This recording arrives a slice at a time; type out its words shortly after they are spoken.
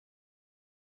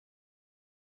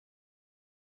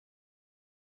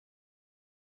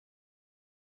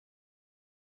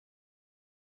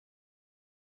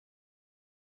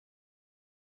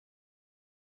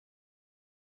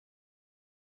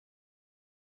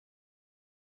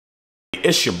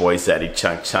It's your boy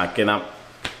ZaddyChunkChunk, and I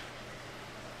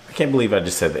can't believe I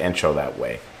just said the intro that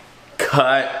way.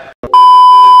 Cut.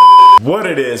 What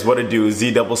it is, what it do,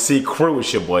 ZCC crew,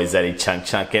 it's your boy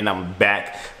ZaddyChunkChunk, and I'm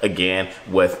back again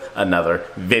with another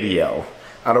video.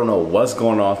 I don't know what's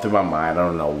going on through my mind. I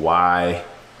don't know why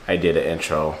I did an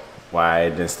intro, why I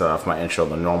didn't start off my intro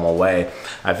the normal way.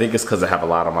 I think it's because I have a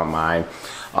lot on my mind.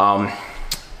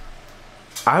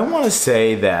 I want to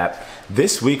say that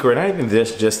this week, or not even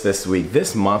just this week,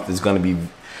 this month is going to be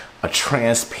a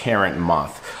transparent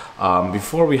month.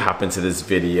 Before we hop into this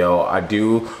video, I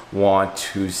do want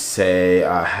to say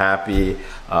happy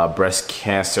Breast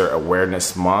Cancer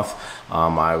Awareness Month.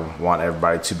 I want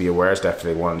everybody to be aware. I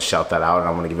definitely want to shout that out, and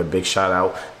I want to give a big shout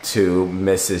out to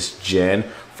Mrs. Jen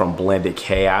from Blended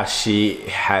Chaos. She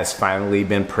has finally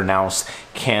been pronounced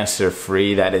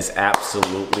cancer-free. That is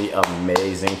absolutely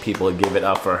amazing. People give it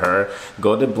up for her.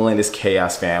 Go to Blended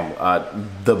Chaos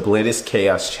the Blended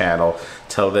Chaos channel.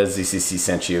 Tell that ZCC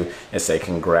sent you and say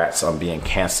congrats on being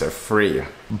cancer-free.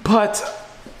 But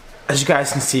as you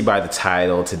guys can see by the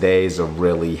title, today is a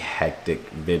really hectic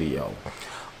video.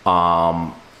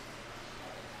 I'm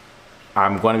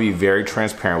going to be very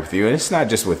transparent with you, and it's not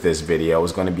just with this video.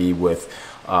 It's going to be with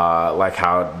like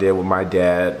how I did with my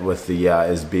dad, with the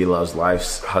is B Loves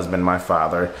Life's husband, my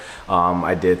father.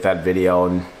 I did that video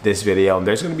and this video, and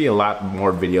there's going to be a lot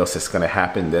more videos that's going to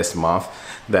happen this month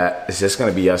that is just going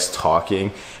to be us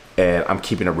talking, and I'm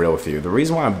keeping it real with you. The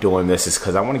reason why I'm doing this is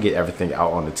because I want to get everything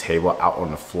out on the table, out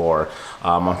on the floor.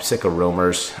 I'm sick of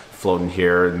rumors floating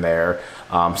here and there.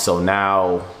 So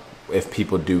now if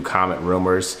people do comment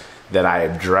rumors that I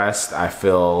addressed, I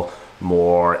feel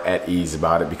more at ease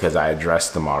about it because I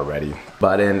addressed them already.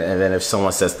 But and then if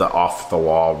someone says the off the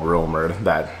wall rumor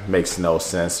that makes no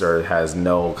sense or has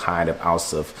no kind of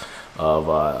ounce of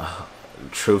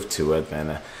truth to it,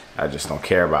 then I just don't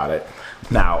care about it.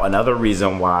 Now, another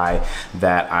reason why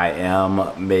that I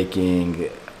am making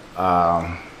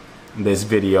this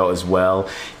video as well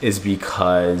is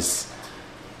because,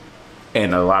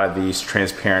 and a lot of these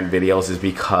transparent videos is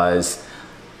because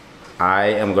I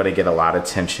am going to get a lot of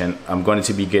attention. I'm going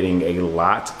to be getting a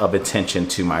lot of attention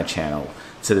to my channel,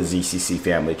 to the ZCC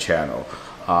family channel.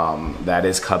 That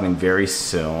is coming very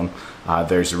soon.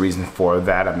 There's a reason for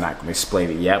that. I'm not going to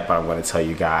explain it yet, but I'm going to tell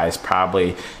you guys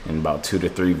probably in about 2 to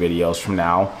 3 videos from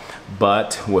now.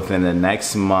 But within the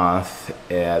next month,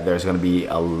 there's going to be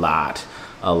a lot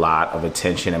of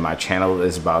attention, and my channel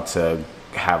is about to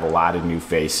have a lot of new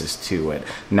faces to it.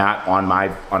 Not on my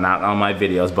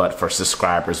videos, but for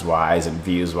subscribers wise and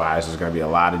views wise, there's going to be a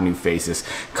lot of new faces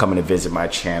coming to visit my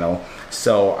channel.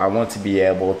 So I want to be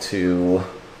able to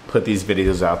put these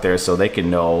videos out there so they can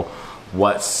know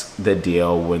what's the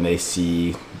deal when they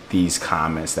see these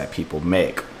comments that people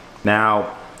make.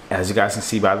 Now, as you guys can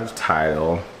see by the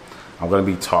title, I'm going to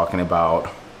be talking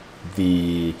about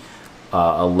the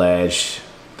alleged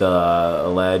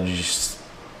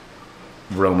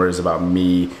rumors about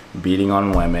me beating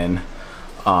on women,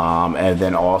 and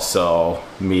then also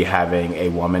me having a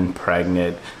woman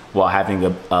pregnant, while having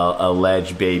a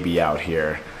alleged baby out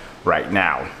here right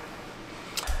now.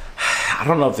 I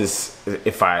don't know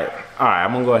if all right,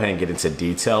 I'm gonna go ahead and get into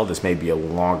detail. This may be a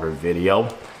longer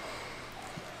video,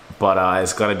 but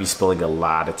it's gonna be spilling a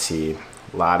lot of tea,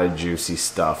 a lot of juicy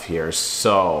stuff here.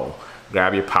 So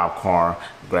grab your popcorn,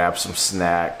 grab some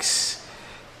snacks,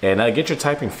 and get your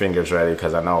typing fingers ready,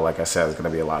 because I know, like I said, there's going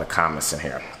to be a lot of comments in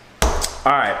here.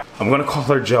 All right, I'm going to call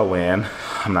her Joanne.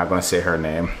 I'm not going to say her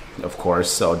name, of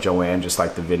course. So Joanne, just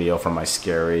like the video from my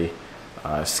scary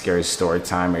story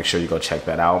time. Make sure you go check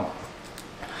that out.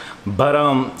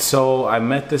 But so I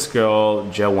met this girl,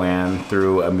 Joanne,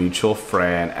 through a mutual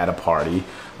friend at a party.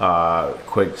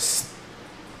 Quick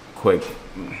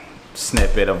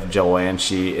snippet of Joanne.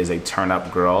 She is a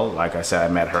turn-up girl. Like I said,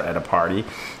 I met her at a party,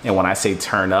 and when I say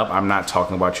turn up, I'm not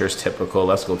talking about your typical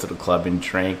let's go to the club and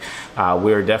drink.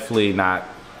 We're definitely not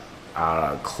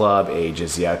club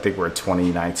ages yet. I think we're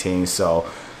 2019, so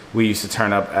we used to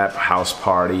turn up at house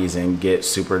parties and get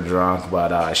super drunk,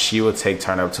 but she would take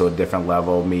turn up to a different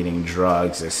level, meaning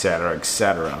drugs, etc.,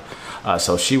 etc.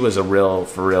 So she was a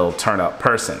for real turn up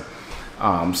person.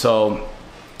 So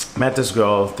met this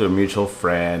girl through a mutual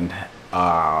friend,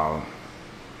 and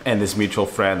this mutual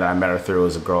friend that I met her through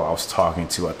was a girl I was talking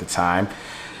to at the time.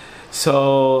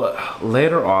 So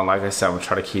later on, like I said, I'm gonna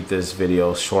try to keep this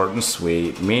video short and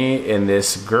sweet. Me and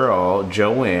this girl,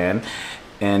 Joanne,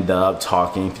 end up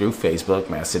talking through Facebook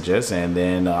messages, and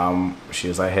then she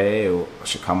was like, hey, you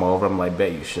should come over. I'm like,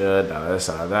 bet you should, this,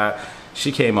 that.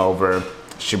 She came over,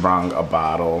 she brought a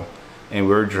bottle, and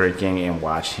we were drinking and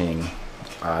watching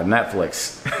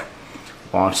Netflix.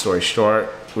 Long story short,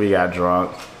 we got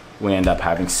drunk. We ended up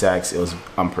having sex. It was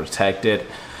unprotected.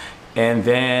 And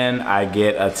then I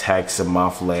get a text a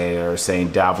month later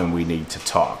saying, Dalvin, we need to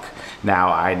talk.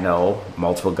 Now, I know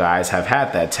multiple guys have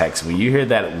had that text. When you hear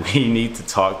that we need to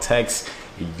talk text,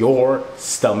 your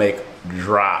stomach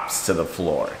drops to the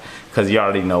floor because you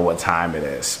already know what time it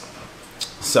is.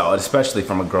 So, especially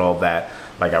from a girl that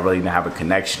like I really didn't have a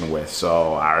connection with.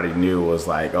 So I already knew it was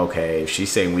like, okay, if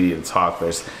she's saying we need to talk,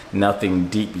 there's nothing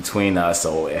deep between us,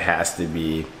 so it has to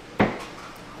be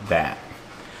that.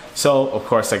 So of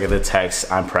course I get the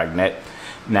text, I'm pregnant.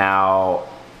 Now,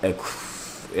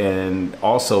 and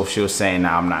also she was saying,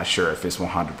 now I'm not sure if it's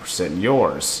 100%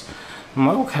 yours. I'm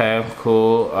like, okay,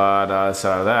 cool,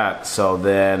 that. So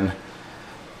then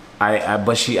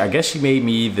I guess she made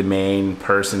me the main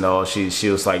person though. She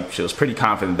was pretty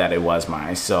confident that it was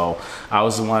mine. So I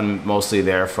was the one mostly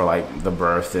there for like the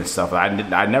birth and stuff.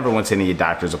 I never went to any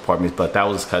doctor's appointments, but that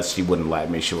was because she wouldn't let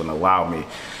me. She wouldn't allow me.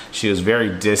 She was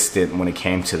very distant when it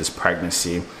came to this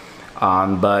pregnancy.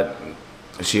 But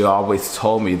she always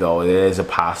told me though, it is a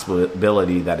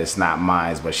possibility that it's not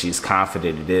mine, but she's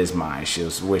confident it is mine. She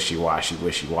was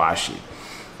wishy-washy.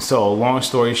 So long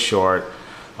story short,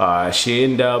 she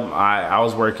ended up, I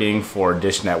was working for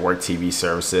Dish Network TV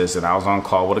services and I was on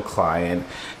call with a client.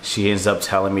 She ends up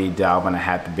telling me, Dalvin, I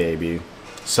had the baby.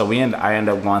 So I end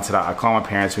up going I call my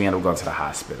parents, we end up going to the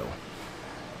hospital.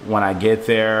 When I get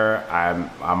there,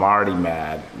 I'm already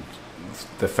mad.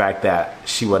 The fact that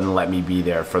she wouldn't let me be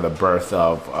there for the birth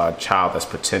of a child that's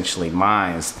potentially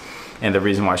mine. And the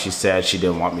reason why she said she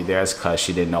didn't want me there is because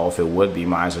she didn't know if it would be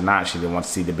mine or not. She didn't want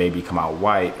to see the baby come out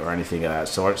white or anything of that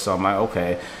sort. So I'm like,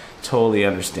 okay, totally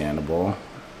understandable.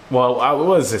 Well, I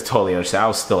wasn't totally understandable. I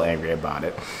was still angry about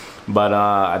it. But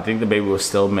I think the baby was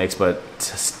still mixed, but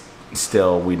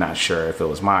still we're not sure if it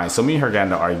was mine. So me and her got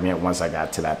into an argument once I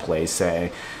got to that place,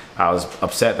 saying I was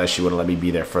upset that she wouldn't let me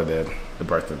be there for the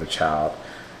birth of the child.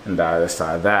 And I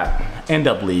decided that. End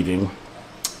up leaving.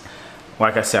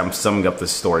 Like I said, I'm summing up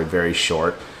this story very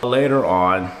short. Later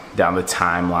on, down the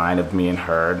timeline of me and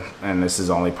her, and this is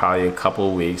only probably a couple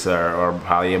of weeks or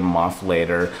probably a month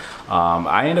later,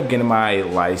 I ended up getting my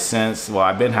license. Well,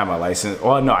 I've been having my license.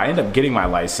 Well, no, I ended up getting my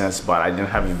license, but I didn't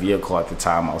have a vehicle at the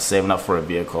time. I was saving up for a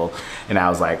vehicle, and I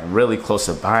was like really close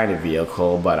to buying a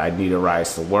vehicle, but I needed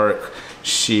rides to work.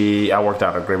 I worked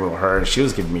out an agreement with her, and she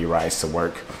was giving me rides to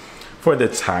work for the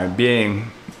time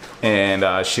being. And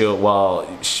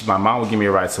my mom would give me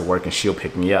a ride to work and she'll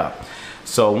pick me up.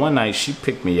 So one night she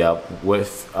picked me up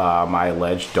with my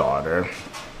alleged daughter.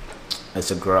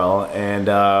 It's a girl, and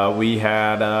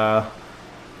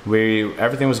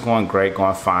everything was going great,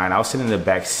 going fine. I was sitting in the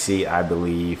back seat, I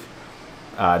believe,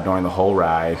 during the whole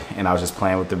ride, and I was just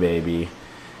playing with the baby.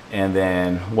 And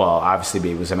then, well, obviously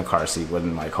baby was in a car seat,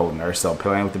 wasn't like holding her, so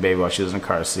playing with the baby while she was in a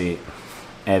car seat.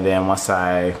 And then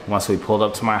once we pulled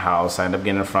up to my house, I ended up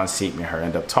getting in the front seat. Me and her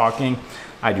ended up talking.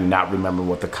 I do not remember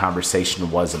what the conversation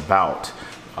was about,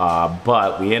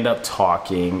 but we ended up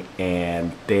talking,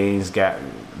 and things got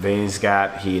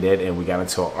heated, and we got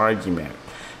into an argument.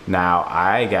 Now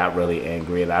I got really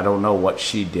angry, and I don't know what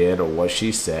she did or what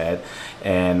she said,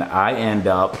 and I end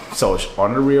up, so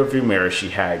on the rear view mirror she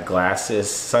had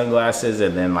sunglasses,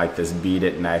 and then like this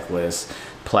beaded necklace,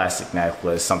 plastic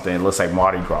necklace, something. It looks like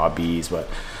Mardi Gras beads, but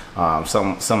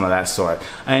some of that sort.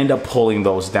 I ended up pulling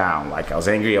those down. Like I was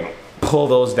angry, I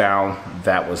pulled those down.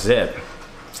 That was it.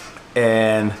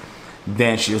 And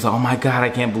then she was like, "Oh my God, I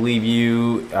can't believe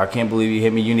you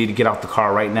hit me. You need to get off the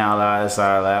car right now."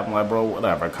 I'm like, bro,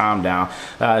 whatever, calm down.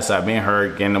 So me and her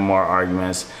getting into more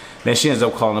arguments. Then she ends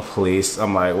up calling the police.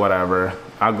 I'm like, whatever,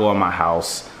 I'll go in my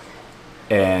house.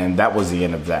 And that was the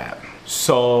end of that.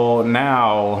 So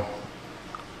now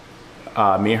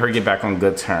me and her get back on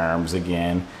good terms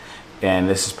again, and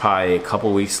this is probably a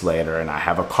couple weeks later, and I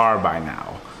have a car by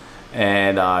now.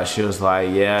 And she was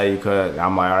like, yeah, you could.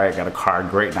 I'm like, all right, I got a car,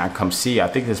 great, now come see you. I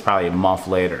think it's probably a month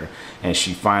later, and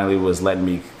she finally was letting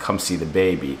me come see the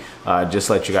baby. Just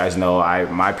to let you guys know,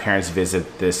 my parents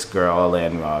visited this girl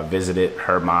and visited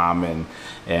her mom, and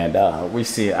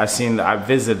I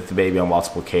visited the baby on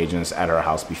multiple occasions at her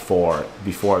house before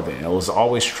then. It was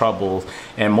always trouble,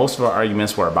 and most of our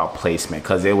arguments were about placement,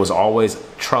 because it was always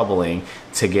troubling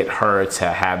to get her to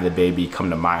have the baby come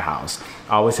to my house.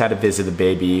 I always had to visit the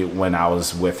baby when I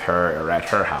was with her or at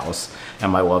her house. And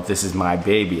I'm like, well, if this is my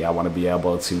baby, I want to be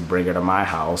able to bring her to my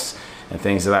house and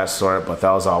things of that sort. But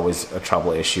that was always a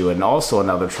trouble issue. And also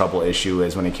another trouble issue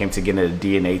is when it came to getting a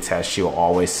DNA test, she will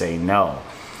always say no.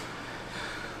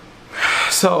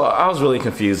 So I was really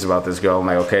confused about this girl. I'm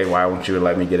like, okay, why won't you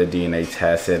let me get a DNA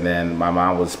test? And then my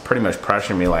mom was pretty much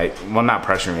pressuring me, like, well, not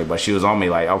pressuring me, but she was on me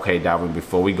like, okay, Dalvin,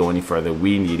 before we go any further,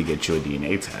 we need to get you a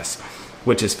DNA test,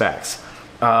 which is facts.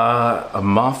 A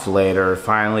month later,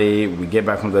 finally, we get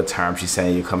back from the term. She's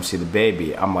saying, you come see the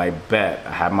baby. I'm like, bet.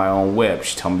 I have my own whip.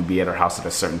 She told me to be at her house at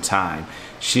a certain time.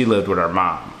 She lived with her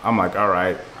mom. I'm like, all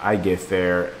right, I get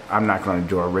there. I'm not going to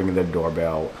do a ringing the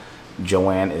doorbell.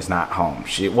 Joanne is not home.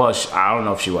 She was, I don't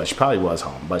know if she was. She probably was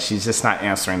home, but she's just not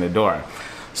answering the door.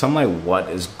 So I'm like, what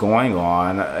is going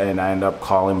on? And I end up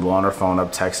calling, blowing her phone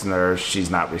up, texting her.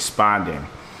 She's not responding.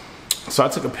 So I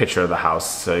took a picture of the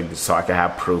house so I could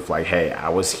have proof, like, hey, I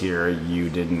was here,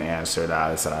 you didn't answer,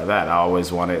 that. I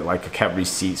always wanted, like, I kept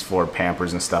receipts for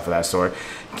Pampers and stuff of that sort.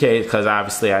 Okay, because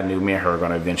obviously I knew me and her were going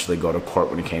to eventually go to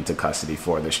court when it came to custody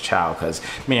for this child, because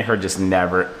me and her just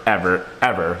never, ever,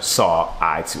 ever saw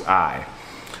eye to eye.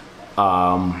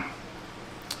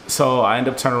 So I end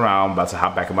up turning around, about to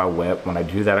hop back in my whip. When I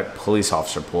do that, a police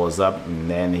officer pulls up, and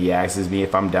then he asks me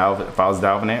if I was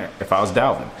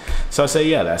Dalvin. So I say,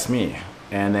 yeah, that's me.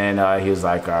 And then he was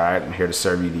like, all right, I'm here to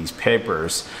serve you these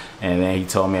papers. And then he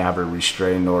told me I have a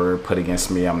restraining order put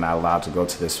against me. I'm not allowed to go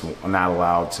to this. I'm not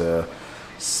allowed to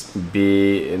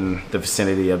be in the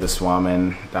vicinity of this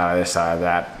woman.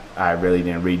 That. I really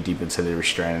didn't read deep into the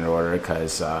restraining order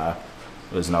because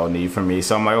there's no need for me.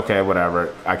 So I'm like, okay,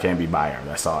 whatever. I can't be by her.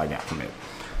 That's all I got from it.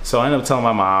 So I ended up telling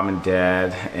my mom and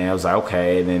dad, and it was like,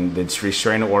 okay. And then the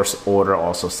restraining order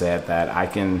also said that I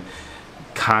can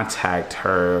contact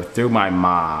her through my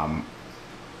mom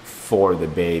for the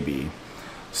baby.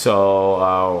 So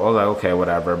I was like, okay,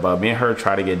 whatever. But me and her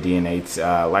try to get DNA.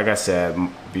 Like I said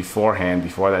beforehand,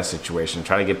 before that situation,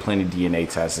 try to get plenty of DNA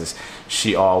tests.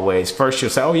 She always, first she'll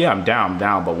say, oh yeah, I'm down.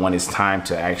 But when it's time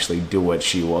to actually do it,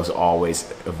 she was always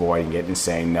avoiding it and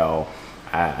saying no.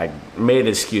 I made an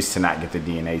excuse to not get the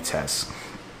DNA test.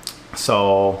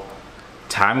 So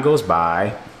time goes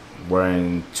by. We're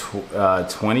in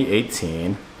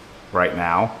 2018 right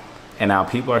now. And now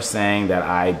people are saying that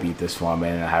I beat this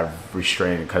woman and I have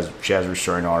restrained because she has a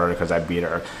restraining order because I beat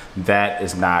her. That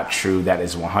is not true. That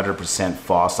is 100%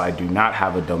 false. I do not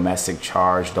have a domestic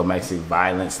charge, domestic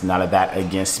violence, none of that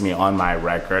against me on my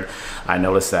record. I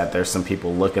noticed that there's some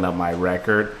people looking up my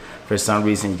record. For some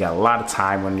reason, you got a lot of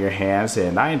time on your hands,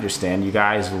 and I understand you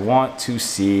guys want to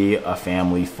see a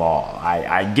family fall.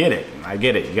 I get it. I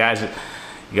get it. You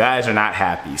guys are not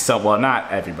happy. So, well,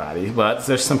 not everybody, but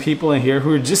there's some people in here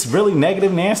who are just really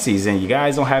negative Nancy's, and you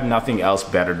guys don't have nothing else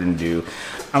better than do.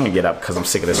 I'm gonna get up because I'm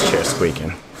sick of this chair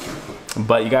squeaking.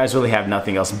 But you guys really have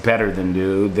nothing else better than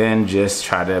do than just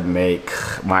try to make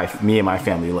me and my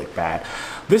family look bad.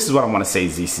 This is what I want to say,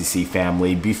 ZCC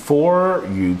family. Before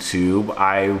YouTube,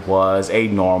 I was a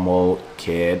normal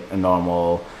kid, a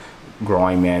normal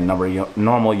growing man,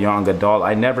 normal young adult.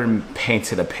 I never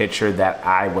painted a picture that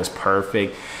I was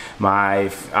perfect.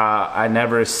 I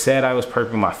never said I was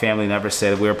perfect. My family never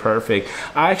said we were perfect.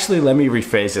 Let me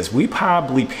rephrase this. We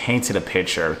probably painted a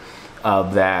picture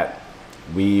of that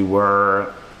we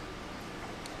were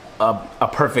a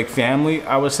perfect family.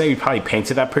 I would say we probably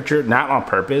painted that picture, not on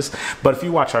purpose, but if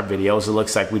you watch our videos, it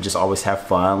looks like we just always have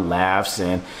fun, laughs,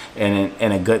 and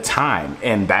a good time.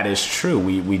 And that is true.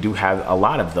 We do have a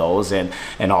lot of those, and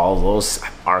all of those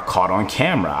are caught on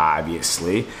camera,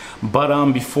 obviously.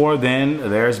 But before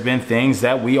then, there's been things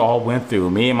that we all went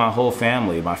through. Me and my whole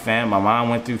family. My mom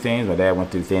went through things, my dad went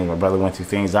through things, my brother went through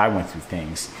things, I went through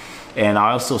things. And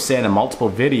I also said in multiple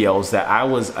videos that I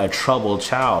was a troubled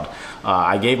child.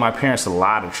 I gave my parents a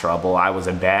lot of trouble. I was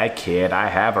a bad kid. I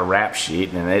have a rap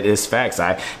sheet, and it is facts.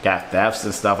 I got thefts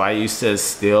and stuff. I used to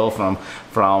steal from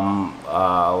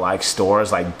like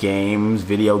stores, like games,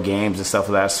 video games and stuff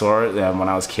of that sort. And when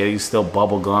I was a kid, I used to steal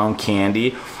bubble gum,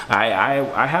 candy. I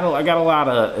got a lot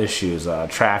of issues,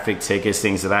 traffic tickets,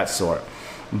 things of that sort.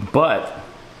 But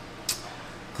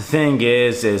the thing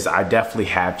is I definitely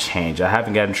have changed. I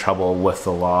haven't gotten in trouble with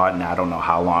the law, and I don't know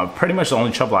how long. Pretty much the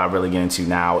only trouble I really get into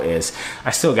now is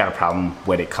I still got a problem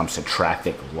when it comes to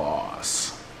traffic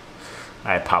laws.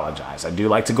 I apologize. I do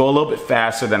like to go a little bit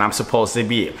faster than I'm supposed to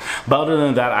be. But other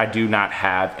than that, I do not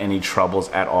have any troubles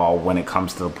at all when it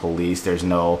comes to the police. There's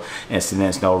no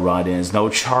incidents, no run-ins, no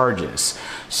charges.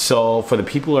 So for the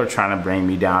people who are trying to bring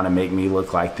me down and make me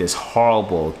look like this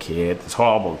horrible kid, this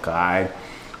horrible guy,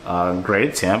 great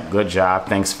attempt, good job,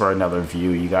 thanks for another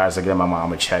view. You guys are getting my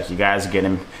mom a check, you guys are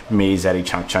getting me,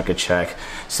 ZaddyChunkChunk, a check.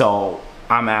 So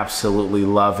I'm absolutely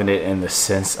loving it in the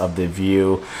sense of the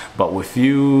view. But with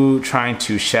you trying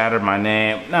to shatter my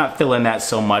name, not feeling that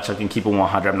so much. I can keep it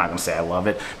 100. I'm not gonna say I love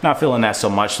it. Not feeling that so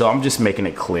much, so I'm just making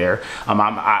it clear.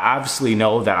 I obviously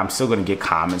know that I'm still gonna get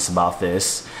comments about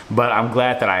this, but I'm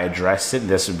glad that I addressed it.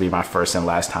 This would be my first and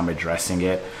last time addressing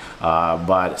it.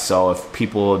 But so if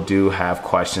people do have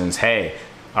questions, hey,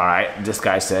 all right, this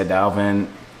guy said Dalvin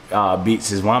beats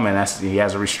his woman. He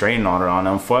has a restraining order on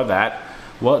him for that.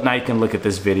 Well, now you can look at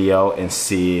this video and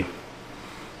see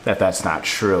that that's not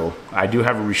true. I do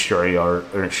have a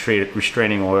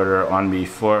restraining order on me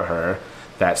for her.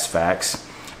 That's facts.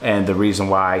 And the reason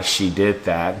why she did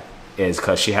that is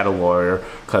because she had a lawyer,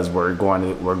 because we're going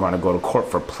to go to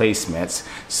court for placements.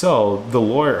 So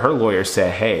her lawyer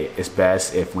said, hey, it's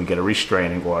best if we get a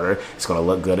restraining order. It's going to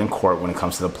look good in court when it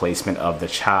comes to the placement of the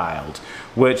child,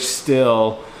 which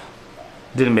still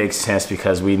didn't make sense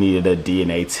because we needed a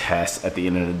DNA test at the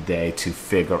end of the day to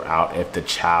figure out if the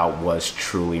child was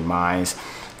truly mine.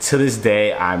 To this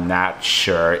day, I'm not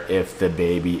sure if the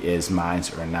baby is mine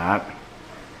or not.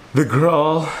 The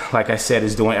girl, like I said,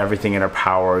 is doing everything in her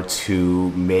power to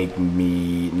make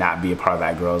me not be a part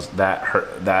of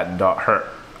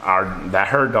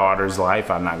her daughter's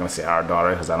life. I'm not gonna say our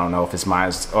daughter because I don't know if it's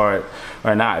mine or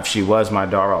not. If she was my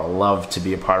daughter, I'd love to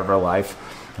be a part of her life.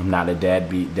 I'm not a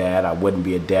deadbeat dad. I wouldn't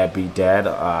be a deadbeat dad.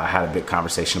 I had a big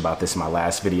conversation about this in my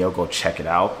last video. Go check it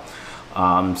out.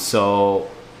 So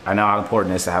I know how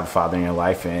important it is to have a father in your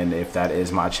life, and if that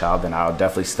is my child, then I'll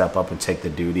definitely step up and take the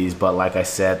duties. But like I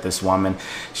said, this woman,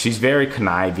 she's very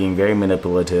conniving, very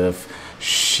manipulative.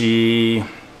 She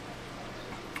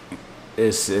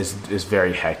is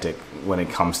very hectic when it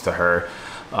comes to her.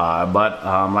 But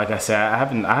like I said, I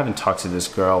haven't talked to this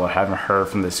girl or haven't heard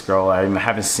from this girl. I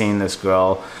haven't seen this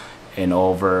girl in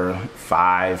over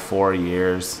 4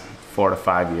 years, 4 to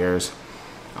 5 years.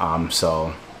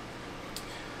 So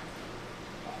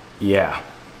yeah,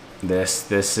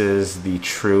 this is the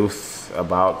truth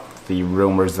about the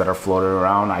rumors that are floating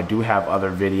around. I do have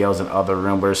other videos and other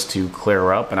rumors to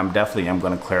clear up, and I'm definitely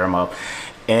going to clear them up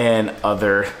in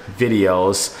other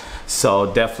videos.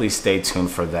 So definitely stay tuned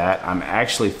for that. I'm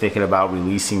actually thinking about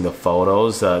releasing the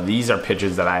photos. These are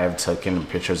pictures that I have taken,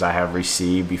 pictures I have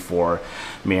received before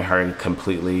me and her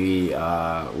completely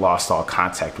lost all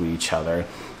contact with each other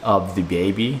of the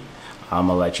baby. I'm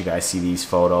gonna let you guys see these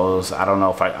photos. I don't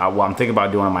know if I'm thinking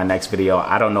about doing in my next video.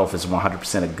 I don't know if it's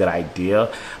 100% a good idea,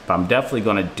 but I'm definitely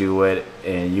gonna do it,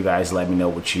 and you guys let me know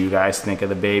what you guys think of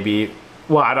the baby.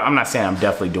 Well, I'm not saying I'm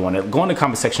definitely doing it. Go in the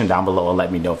comment section down below and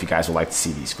let me know if you guys would like to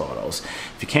see these photos.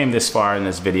 If you came this far in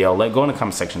this video, go in the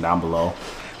comment section down below.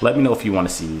 Let me know if you want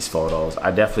to see these photos.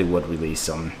 I definitely would release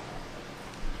them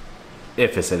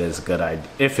if it is a good idea.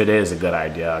 If it is a good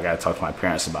idea, I gotta talk to my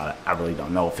parents about it. I really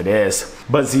don't know if it is.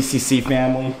 But ZCC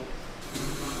family,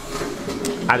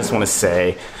 I just want to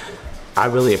say, I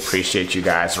really appreciate you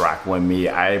guys rocking with me.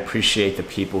 I appreciate the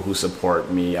people who support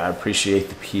me. I appreciate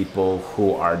the people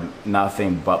who are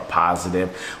nothing but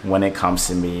positive when it comes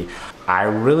to me. I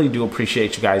really do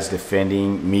appreciate you guys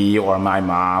defending me or my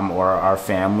mom or our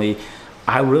family.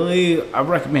 I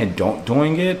recommend don't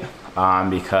doing it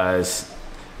because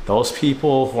those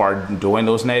people who are doing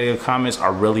those negative comments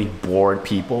are really bored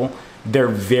people. They're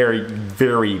very,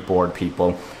 very bored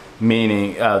people.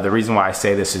 Meaning, the reason why I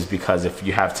say this is because if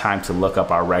you have time to look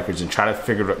up our records and try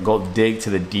to go dig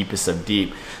to the deepest of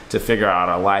deep to figure out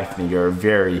our life, then you're a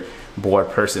very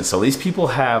bored person. So these people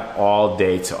have all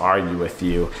day to argue with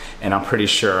you, and I'm pretty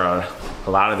sure a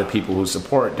lot of the people who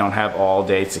support don't have all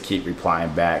day to keep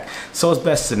replying back. So it's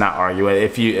best to not argue it.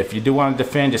 If you do want to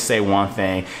defend, just say one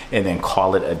thing and then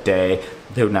call it a day.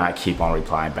 Do not keep on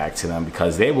replying back to them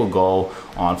because they will go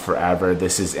on forever.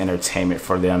 This is entertainment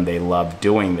for them. They love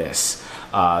doing this.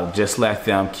 Just let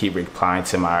them keep replying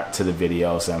to the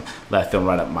videos and let them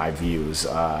run up my views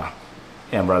and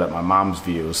run up my mom's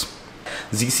views.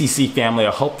 ZCC family,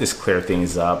 I hope this clears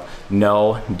things up.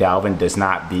 No, Dalvin does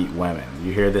not beat women.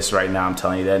 You hear this right now, I'm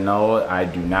telling you that. No, I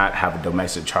do not have a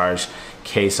domestic charge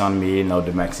case on me, no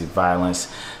domestic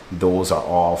violence. Those are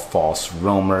all false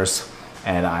rumors,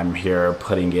 and I'm here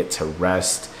putting it to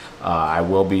rest. I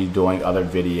will be doing other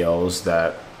videos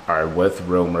that are with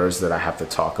rumors that I have to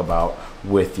talk about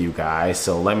with you guys.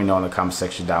 So let me know in the comment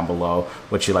section down below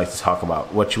what you like to talk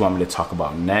about, what you want me to talk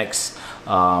about next.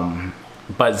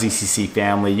 But ZCC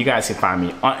family, you guys can find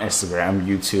me on Instagram,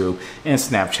 YouTube, and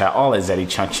Snapchat, all at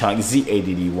ZaddyChunkChunk,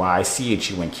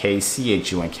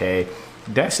 ZaddyChunkChunk.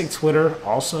 did I say Twitter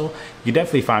also? You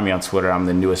definitely find me on Twitter. I'm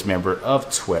the newest member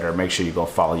of Twitter. Make sure you go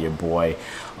follow your boy.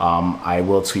 I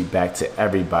will tweet back to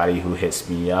everybody who hits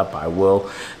me up. I will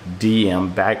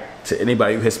DM back to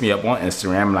anybody who hits me up on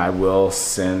Instagram, and I will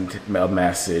send a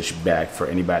message back for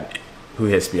anybody who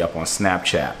hits me up on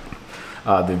Snapchat.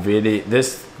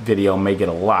 This video may get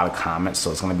a lot of comments, so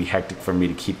it's going to be hectic for me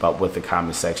to keep up with the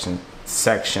comment section.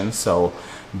 So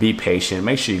be patient.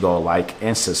 Make sure you go like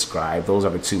and subscribe. Those are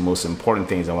the two most important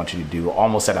things I want you to do.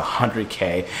 Almost at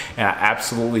 100K, and I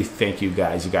absolutely thank you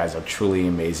guys. You guys are truly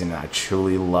amazing, and I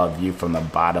truly love you from the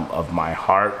bottom of my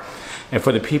heart. And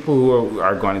for the people who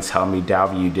are going to tell me,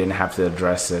 Dalvin, you didn't have to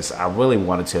address this, I really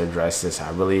wanted to address this.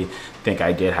 I really think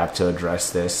I did have to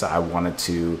address this. I wanted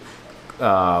to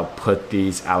put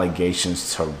these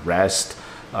allegations to rest.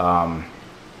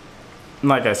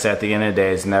 Like I said, at the end of the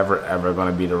day, it's never ever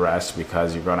going to be the rest,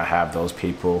 because you're going to have those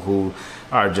people who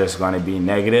are just going to be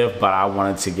negative. But I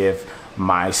wanted to give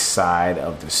my side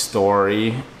of the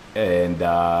story and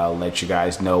let you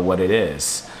guys know what it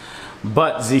is.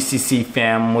 But ZCC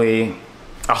family,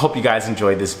 I hope you guys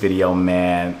enjoyed this video,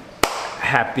 man.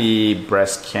 Happy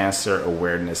Breast Cancer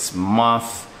Awareness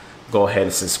Month. Go ahead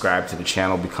and subscribe to the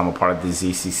channel, become a part of the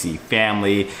ZCC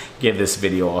family. Give this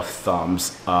video a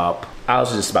thumbs up. I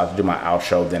was just about to do my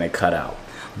outro, then it cut out.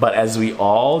 But as we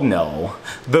all know,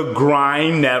 the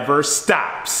grind never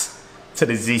stops till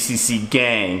the ZCC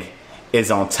gang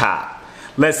is on top.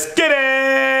 Let's get it!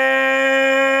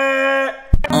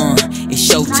 It's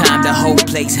showtime, the whole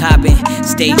place hopping.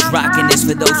 Stage rocking, this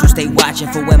for those who stay watching.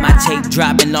 For when my tape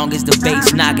dropping, long as the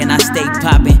bass knocking, I stay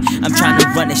popping. I'm trying to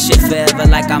run this shit forever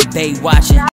like I'm Bay watching.